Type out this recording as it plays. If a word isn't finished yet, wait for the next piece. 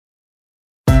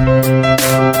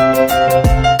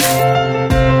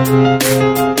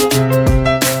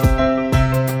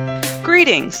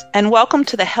and welcome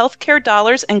to the Healthcare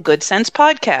Dollars and Good Sense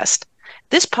podcast.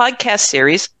 This podcast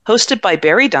series, hosted by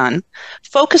BerryDunn,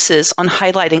 focuses on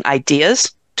highlighting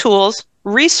ideas, tools,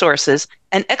 resources,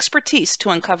 and expertise to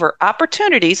uncover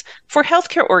opportunities for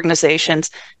healthcare organizations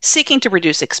seeking to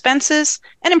reduce expenses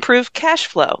and improve cash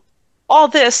flow. All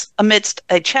this amidst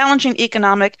a challenging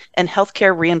economic and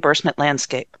healthcare reimbursement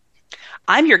landscape.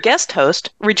 I'm your guest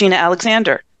host, Regina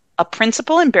Alexander, a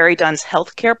principal in BerryDunn's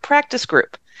healthcare practice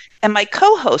group. And my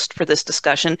co-host for this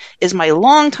discussion is my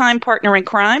longtime partner in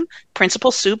crime,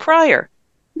 Principal Sue Pryor.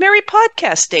 Merry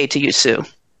podcast day to you, Sue.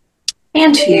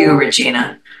 And to you,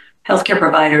 Regina. Healthcare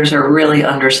providers are really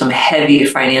under some heavy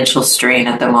financial strain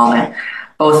at the moment,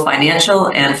 both financial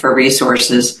and for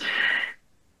resources.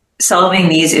 Solving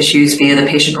these issues via the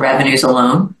patient revenues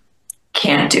alone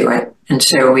can't do it. And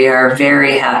so we are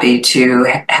very happy to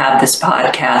have this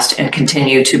podcast and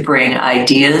continue to bring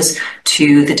ideas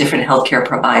to the different healthcare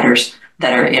providers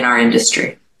that are in our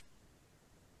industry.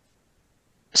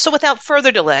 So without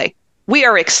further delay, we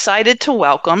are excited to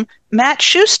welcome Matt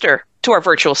Schuster to our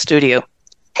virtual studio.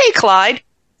 Hey, Clyde.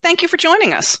 Thank you for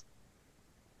joining us.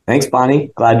 Thanks,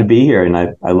 Bonnie. Glad to be here. And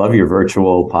I love your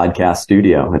virtual podcast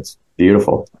studio. It's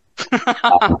beautiful.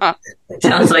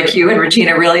 Sounds like you and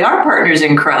Regina really are partners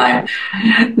in crime.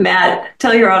 Matt,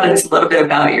 tell your audience a little bit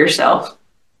about yourself.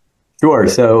 Sure.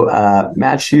 So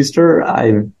Matt Schuster,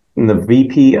 I'm the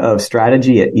VP of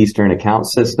Strategy at Eastern Account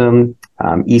System.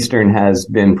 Eastern has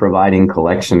been providing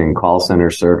collection and call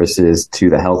center services to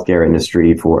the healthcare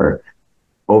industry for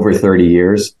over 30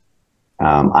 years.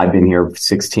 I've been here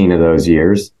 16 of those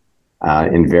years.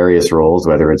 In various roles,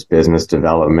 whether it's business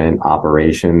development,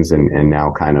 operations, and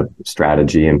now kind of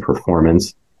strategy and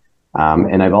performance.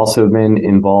 And I've also been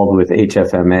involved with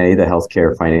HFMA, the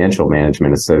Healthcare Financial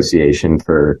Management Association,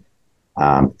 for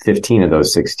 15 of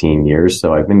those 16 years.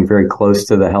 So I've been very close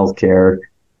to the healthcare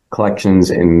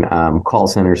collections and call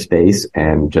center space,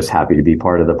 and just happy to be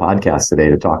part of the podcast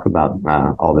today to talk about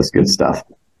all this good stuff.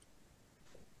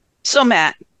 So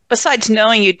Matt, besides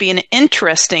knowing you'd be an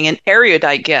interesting and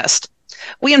erudite guest,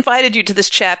 we invited you to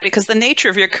this chat because the nature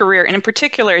of your career, and in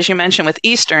particular, as you mentioned with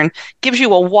Eastern, gives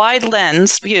you a wide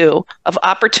lens view of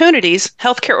opportunities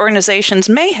healthcare organizations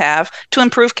may have to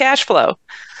improve cash flow.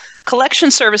 Collection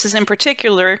services in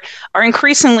particular are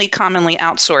increasingly commonly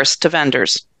outsourced to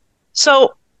vendors.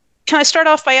 So can I start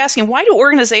off by asking, why do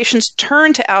organizations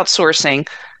turn to outsourcing,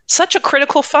 such a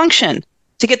critical function,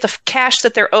 to get the cash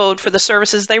that they're owed for the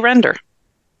services they render?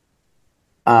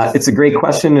 It's a great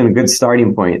question and a good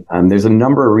starting point. There's a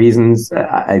number of reasons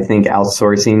I think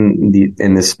outsourcing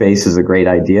in this space is a great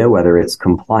idea, whether it's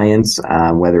compliance,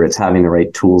 whether it's having the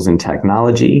right tools and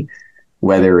technology,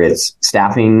 whether it's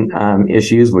staffing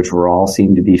issues, which we're all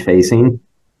seem to be facing.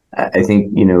 I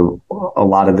think, a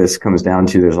lot of this comes down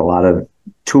to there's a lot of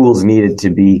tools needed to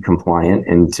be compliant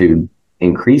and to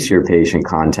increase your patient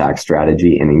contact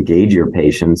strategy and engage your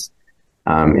patients.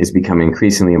 Is becoming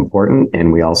increasingly important.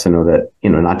 And we also know that,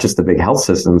 not just the big health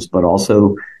systems, but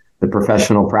also the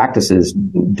professional practices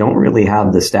don't really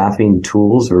have the staffing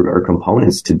tools or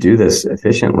components to do this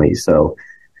efficiently. So,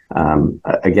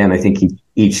 again, I think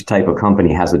each type of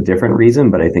company has a different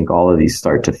reason, but I think all of these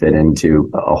start to fit into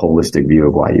a holistic view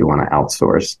of why you want to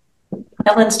outsource.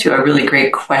 That leads to a really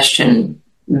great question,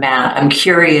 Matt. I'm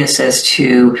curious as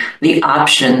to the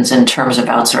options in terms of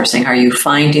outsourcing. Are you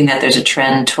finding that there's a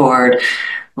trend toward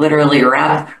literally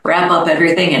wrap up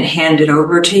everything and hand it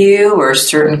over to you, or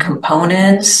certain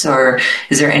components, or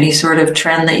is there any sort of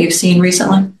trend that you've seen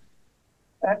recently?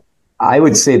 I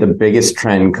would say the biggest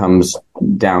trend comes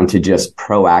down to just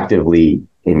proactively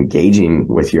engaging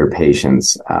with your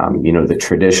patients. The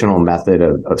traditional method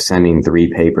of sending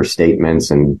 3 paper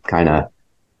statements and kind of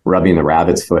rubbing the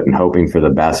rabbit's foot and hoping for the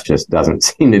best just doesn't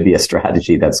seem to be a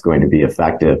strategy that's going to be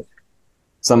effective.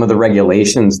 Some of the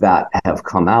regulations that have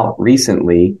come out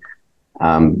recently,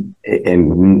 and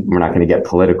we're not going to get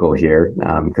political here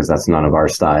because that's none of our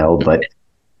style, but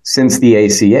since the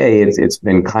ACA, it's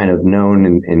been kind of known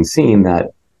and seen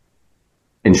that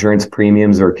insurance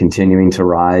premiums are continuing to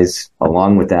rise.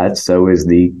 Along with that, so is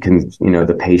the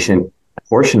patient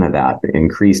portion of that,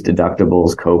 increased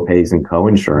deductibles, co-pays, and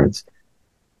co-insurance.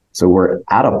 So we're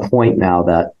at a point now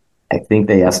that I think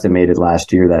they estimated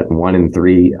last year that 1 in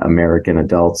 3 American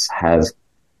adults has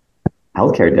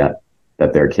healthcare debt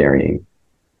that they're carrying.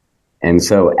 And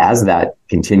so as that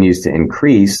continues to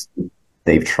increase,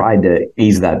 they've tried to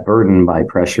ease that burden by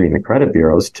pressuring the credit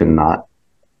bureaus to not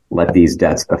let these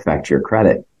debts affect your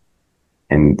credit.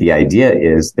 And the idea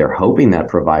is they're hoping that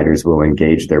providers will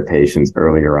engage their patients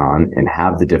earlier on and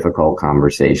have the difficult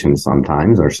conversations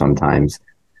sometimes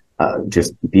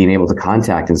just being able to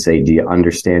contact and say, do you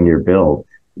understand your bill?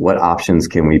 What options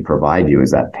can we provide you?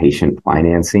 Is that patient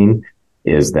financing?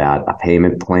 Is that a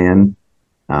payment plan?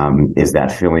 Is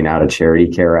that filling out a charity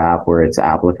care app where it's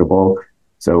applicable?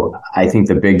 So I think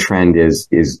the big trend is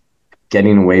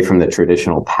getting away from the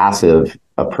traditional passive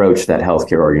approach that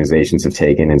healthcare organizations have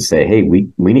taken and say, hey,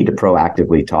 we need to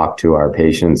proactively talk to our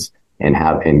patients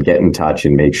and get in touch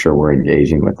and make sure we're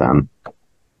engaging with them.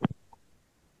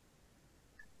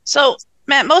 So,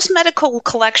 Matt, most medical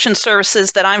collection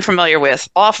services that I'm familiar with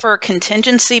offer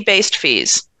contingency-based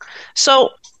fees.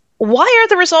 So why are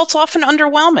the results often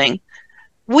underwhelming?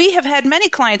 We have had many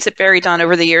clients at BerryDunn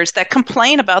over the years that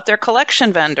complain about their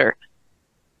collection vendor.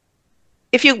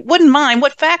 If you wouldn't mind,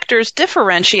 what factors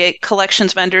differentiate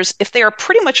collections vendors if they are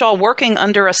pretty much all working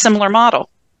under a similar model?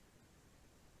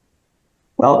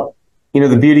 Well,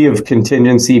 the beauty of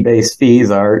contingency-based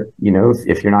fees are,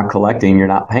 if you're not collecting, you're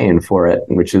not paying for it,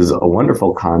 which is a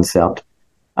wonderful concept.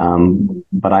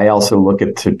 But I also look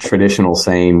at the traditional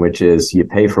saying, which is you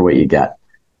pay for what you get.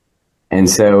 And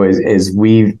so as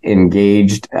we've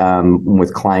engaged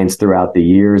with clients throughout the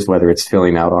years, whether it's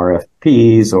filling out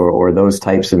RFPs or those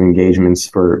types of engagements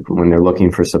for when they're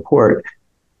looking for support,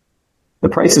 the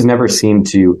prices never seem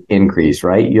to increase,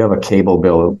 right? You have a cable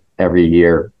bill every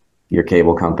year. Your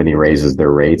cable company raises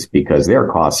their rates because their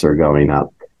costs are going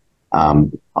up.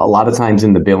 A lot of times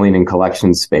in the billing and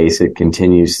collection space, it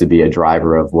continues to be a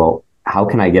driver of, well, how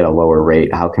can I get a lower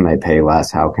rate? How can I pay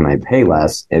less? How can I pay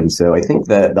less? And so I think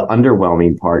the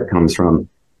underwhelming part comes from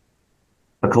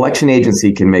a collection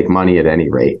agency can make money at any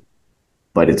rate,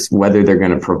 but it's whether they're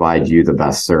going to provide you the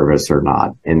best service or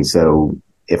not. And so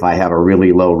if I have a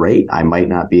really low rate, I might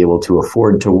not be able to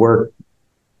afford to work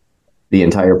the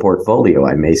entire portfolio.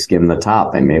 I may skim the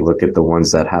top. I may look at the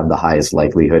ones that have the highest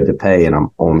likelihood to pay, and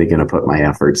I'm only going to put my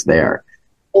efforts there.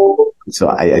 So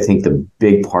I think the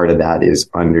big part of that is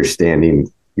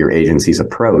understanding your agency's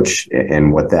approach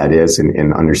and what that is,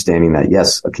 and understanding that,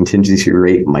 yes, a contingency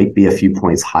rate might be a few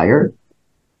points higher,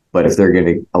 but if they're going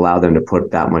to allow them to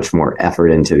put that much more effort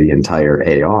into the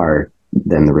entire AR,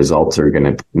 then the results are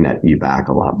going to net you back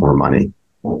a lot more money.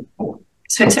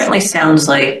 So it certainly sounds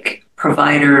like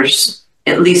providers,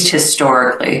 at least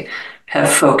historically, have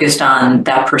focused on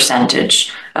that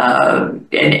percentage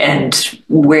and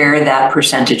where that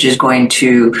percentage is going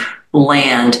to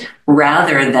land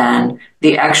rather than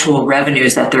the actual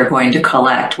revenues that they're going to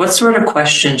collect. What sort of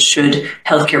questions should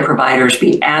healthcare providers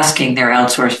be asking their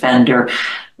outsourced vendor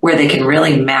where they can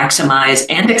really maximize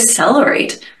and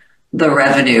accelerate the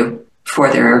revenue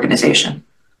for their organization?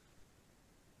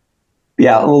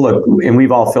 Yeah, well, look, and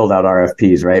we've all filled out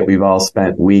RFPs, right? We've all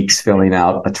spent weeks filling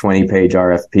out a 20-page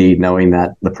RFP, knowing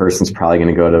that the person's probably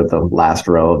going to go to the last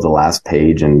row of the last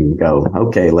page and go,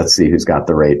 okay, let's see who's got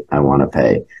the rate I want to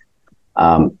pay.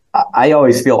 I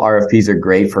always feel RFPs are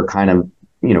great for kind of,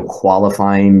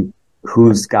 qualifying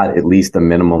who's got at least the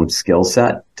minimum skill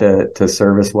set to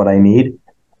service what I need.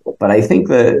 But I think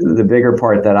the bigger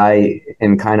part that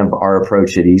and kind of our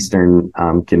approach at Eastern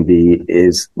can be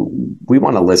is we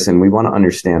want to listen. We want to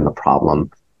understand the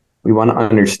problem. We want to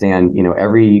understand,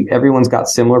 everyone's got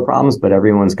similar problems, but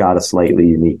everyone's got a slightly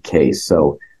unique case.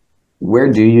 So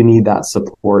where do you need that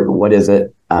support? What is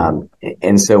it?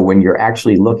 And so when you're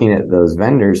actually looking at those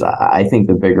vendors, I think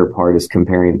the bigger part is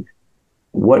comparing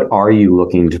what are you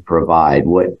looking to provide?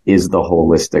 What is the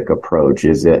holistic approach?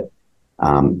 Is it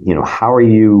how are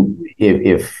you,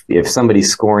 if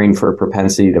somebody's scoring for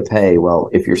propensity to pay, well,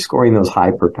 if you're scoring those high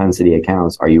propensity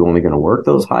accounts, are you only going to work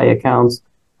those high accounts?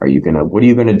 What are you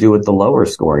going to do with the lower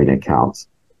scoring accounts?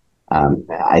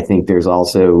 I think there's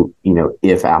also,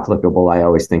 if applicable, I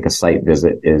always think a site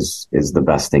visit is the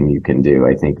best thing you can do.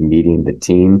 I think meeting the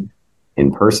team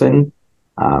in person,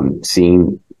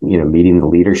 meeting the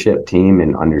leadership team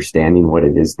and understanding what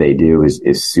it is they do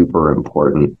is super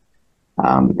important.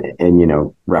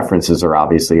 References are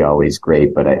obviously always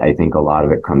great, but I think a lot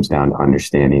of it comes down to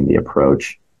understanding the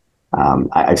approach.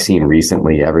 I've seen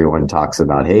recently everyone talks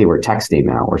about, hey, we're texting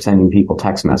now. We're sending people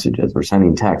text messages. We're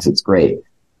sending texts. It's great.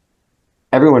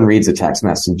 Everyone reads a text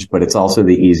message, but it's also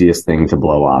the easiest thing to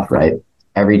blow off, right?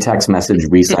 Every text message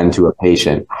we send to a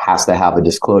patient has to have a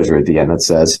disclosure at the end that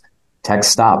says,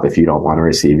 text stop if you don't want to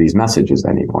receive these messages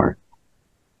anymore.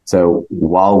 So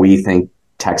while we think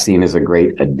texting is a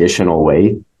great additional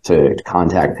way to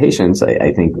contact patients,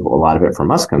 I think a lot of it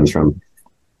from us comes from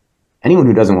anyone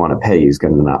who doesn't want to pay is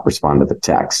going to not respond to the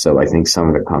text. So I think some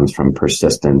of it comes from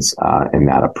persistence in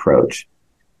that approach.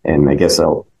 And I guess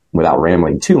without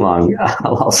rambling too long,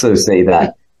 I'll also say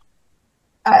that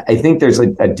I think there's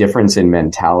a difference in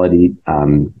mentality.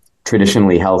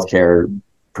 Traditionally, healthcare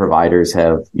providers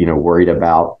have, worried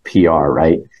about PR,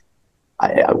 right?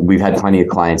 We've had plenty of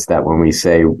clients that when we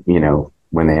say,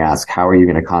 when they ask, how are you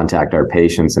going to contact our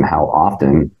patients and how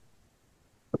often?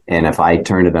 And if I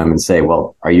turn to them and say,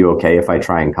 well, are you okay if I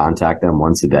try and contact them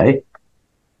once a day?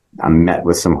 I'm met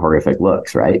with some horrific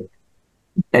looks, right?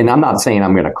 And I'm not saying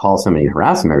I'm going to call somebody and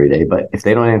harass them every day, but if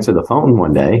they don't answer the phone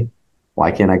one day,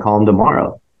 why can't I call them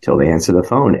tomorrow till they answer the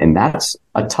phone? And that's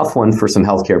a tough one for some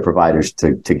healthcare providers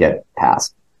to get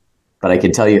past. But I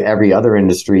can tell you every other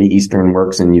industry, Eastern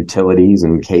works in utilities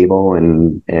and cable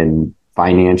and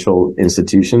financial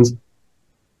institutions,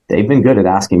 they've been good at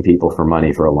asking people for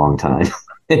money for a long time.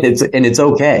 and it's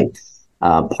okay.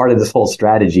 Part of this whole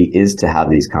strategy is to have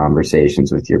these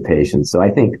conversations with your patients. So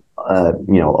I think, a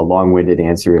long-winded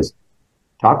answer is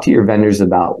talk to your vendors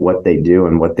about what they do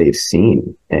and what they've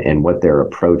seen and what their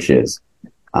approach is,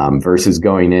 versus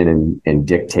going in and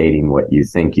dictating what you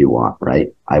think you want,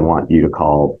 right? I want you to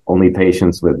call only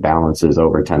patients with balances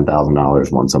over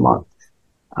 $10,000 once a month.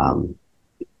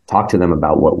 Talk to them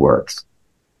about what works.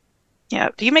 Yeah,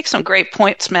 you make some great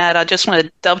points, Matt. I just want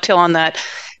to dovetail on that.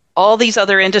 All these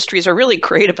other industries are really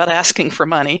great about asking for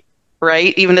money,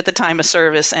 right? Even at the time of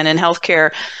service. And in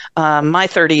healthcare, my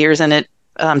 30 years in it,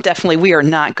 definitely we are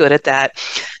not good at that.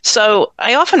 So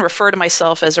I often refer to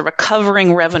myself as a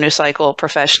recovering revenue cycle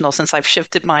professional since I've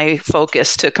shifted my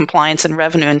focus to compliance and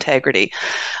revenue integrity.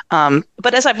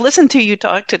 But as I've listened to you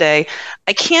talk today,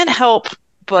 I can't help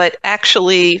but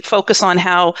actually focus on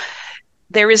how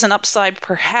there is an upside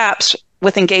perhaps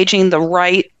with engaging the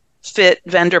right fit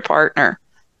vendor partner.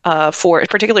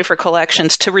 Particularly for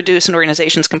collections, to reduce an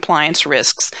organization's compliance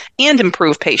risks and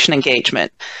improve patient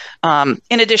engagement,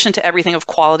 in addition to everything of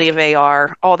quality of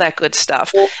AR, all that good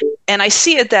stuff. And I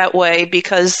see it that way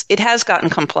because it has gotten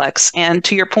complex. And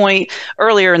to your point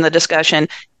earlier in the discussion,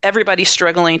 everybody's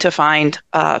struggling to find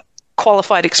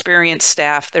qualified, experienced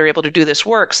staff that are able to do this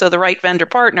work. So the right vendor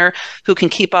partner who can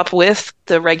keep up with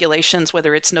the regulations,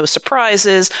 whether it's no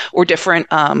surprises or different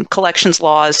collections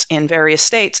laws in various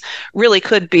states, really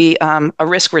could be a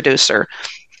risk reducer.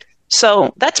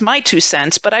 So that's my 2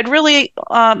 cents, but I'd really,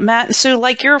 Matt and Sue,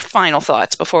 like your final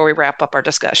thoughts before we wrap up our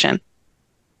discussion.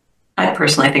 I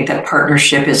personally think that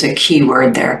partnership is a key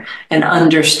word there, and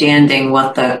understanding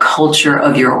what the culture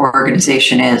of your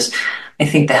organization is. I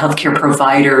think the healthcare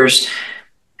providers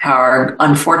are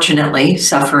unfortunately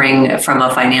suffering from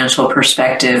a financial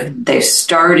perspective. They've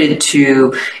started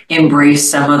to embrace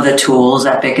some of the tools.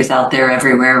 Epic is out there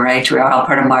everywhere, right? We're all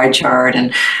part of MyChart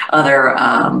and other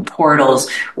portals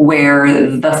where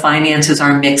the finances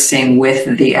are mixing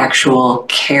with the actual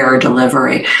care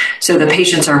delivery. So the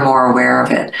patients are more aware of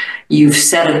it. You've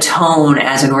set a tone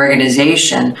as an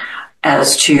organization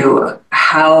as to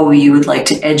how you would like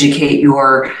to educate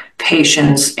your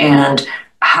patients and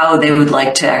how they would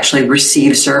like to actually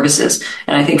receive services.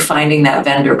 And I think finding that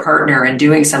vendor partner and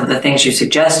doing some of the things you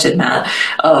suggested, Matt,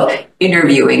 of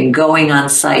interviewing, going on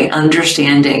site,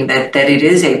 understanding that it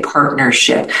is a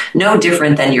partnership, no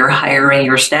different than you're hiring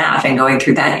your staff and going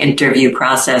through that interview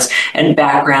process and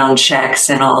background checks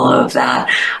and all of that.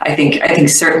 I think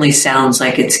certainly sounds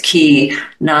like it's key,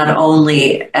 not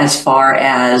only as far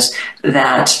as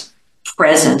that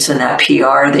presence and that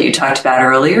PR that you talked about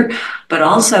earlier, but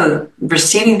also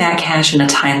receiving that cash in a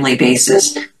timely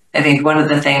basis. I think one of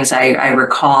the things I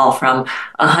recall from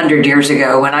 100 years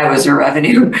ago when I was a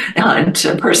revenue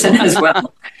person as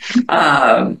well,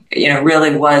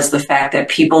 really was the fact that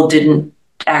people didn't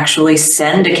actually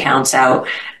send accounts out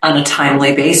on a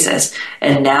timely basis.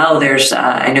 And now there's,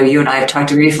 I know you and I have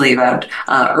talked briefly about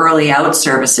early out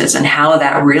services and how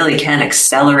that really can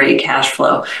accelerate cash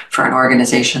flow for an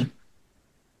organization.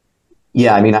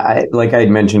 Yeah, I mean, like I had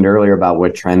mentioned earlier about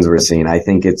what trends we're seeing, I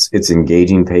think it's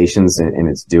engaging patients and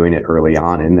it's doing it early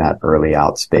on in that early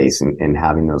out space and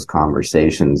having those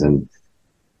conversations. And,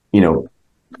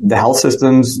 the health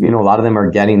systems, a lot of them are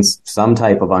getting some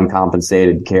type of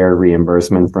uncompensated care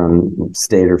reimbursement from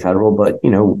state or federal. But,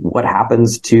 what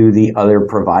happens to the other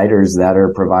providers that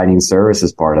are providing service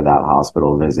as part of that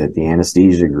hospital visit, the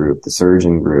anesthesia group, the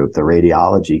surgeon group, the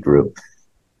radiology group?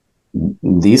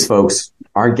 These folks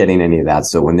aren't getting any of that.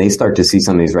 So when they start to see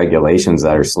some of these regulations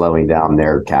that are slowing down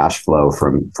their cash flow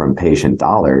from patient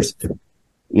dollars,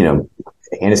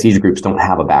 anesthesia groups don't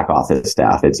have a back office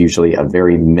staff. It's usually a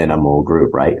very minimal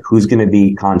group, right? Who's going to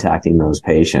be contacting those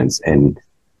patients? And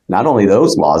not only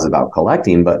those laws about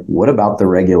collecting, but what about the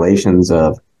regulations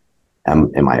of,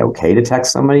 am I okay to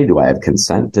text somebody? Do I have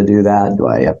consent to do that?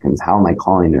 How am I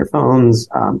calling their phones?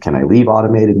 Can I leave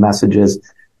automated messages?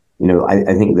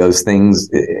 I think those things,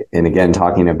 and again,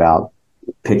 talking about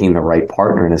picking the right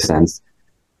partner in a sense,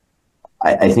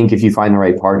 I think if you find the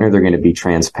right partner, they're going to be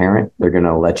transparent. They're going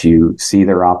to let you see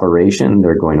their operation.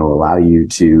 They're going to allow you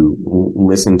to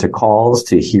listen to calls,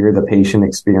 to hear the patient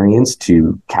experience,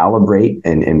 to calibrate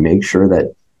and make sure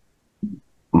that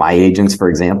my agents, for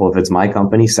example, if it's my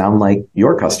company, sound like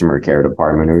your customer care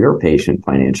department or your patient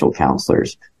financial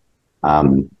counselors.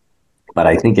 But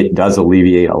I think it does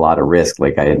alleviate a lot of risk.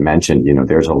 Like I had mentioned,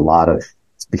 there's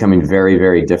it's becoming very,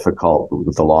 very difficult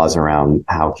with the laws around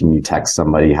how can you text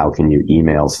somebody, how can you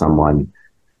email someone.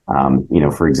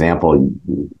 For example,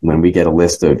 when we get a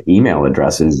list of email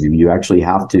addresses, you actually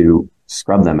have to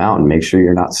scrub them out and make sure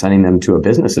you're not sending them to a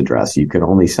business address. You can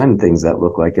only send things that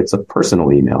look like it's a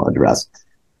personal email address.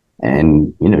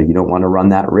 And, you don't want to run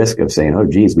that risk of saying, oh,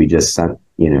 geez, we just sent,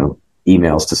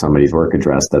 emails to somebody's work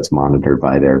address that's monitored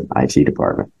by their IT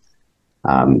department.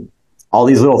 All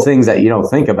these little things that you don't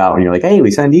think about when you're like, hey,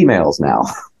 we send emails now.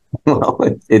 Well,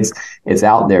 it's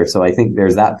out there. So I think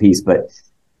there's that piece. But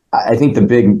I think the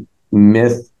big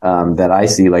myth that I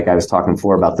see, like I was talking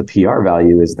before about the PR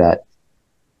value, is that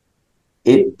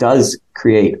it does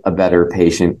create a better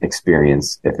patient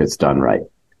experience if it's done right.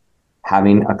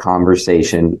 Having a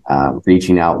conversation,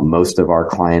 reaching out. Most of our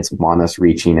clients want us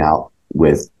reaching out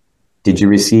with, did you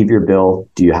receive your bill?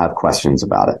 Do you have questions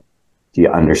about it? Do you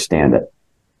understand it?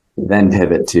 Then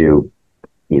pivot to,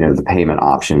 the payment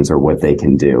options or what they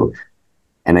can do.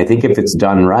 And I think if it's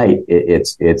done right,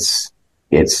 it's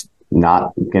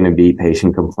not going to be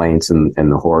patient complaints and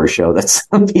the horror show that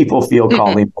some people feel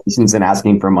calling patients and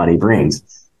asking for money brings.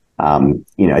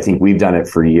 I think we've done it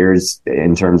for years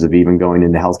in terms of even going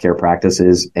into healthcare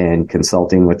practices and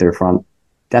consulting with their front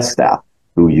desk staff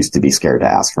who used to be scared to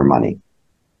ask for money.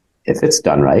 If it's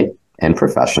done right and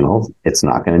professional, it's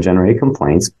not going to generate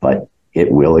complaints, but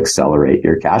it will accelerate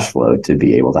your cash flow to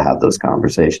be able to have those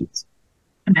conversations.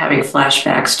 I'm having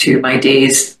flashbacks to my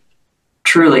days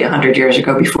truly 100 years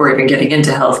ago before even getting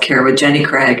into healthcare with Jenny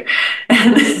Craig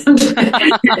and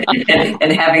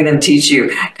having them teach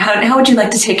you, how would you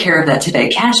like to take care of that today?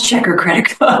 Cash, check, or credit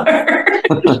card?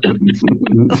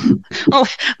 Well,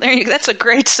 that's a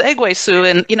great segue, Sue.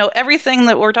 And, everything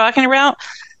that we're talking about,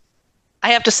 I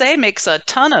have to say, makes a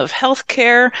ton of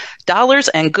healthcare dollars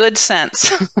and good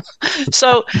sense.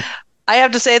 So I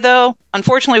have to say, though,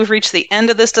 unfortunately, we've reached the end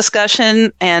of this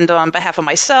discussion. And on behalf of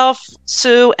myself,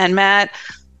 Sue, and Matt,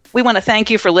 we want to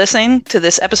thank you for listening to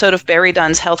this episode of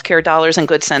BerryDunn's Healthcare Dollars and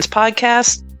Good Sense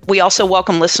podcast. We also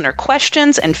welcome listener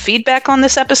questions and feedback on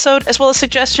this episode, as well as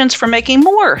suggestions for making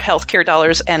more healthcare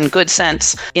dollars and good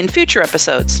sense in future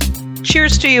episodes.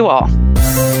 Cheers to you all.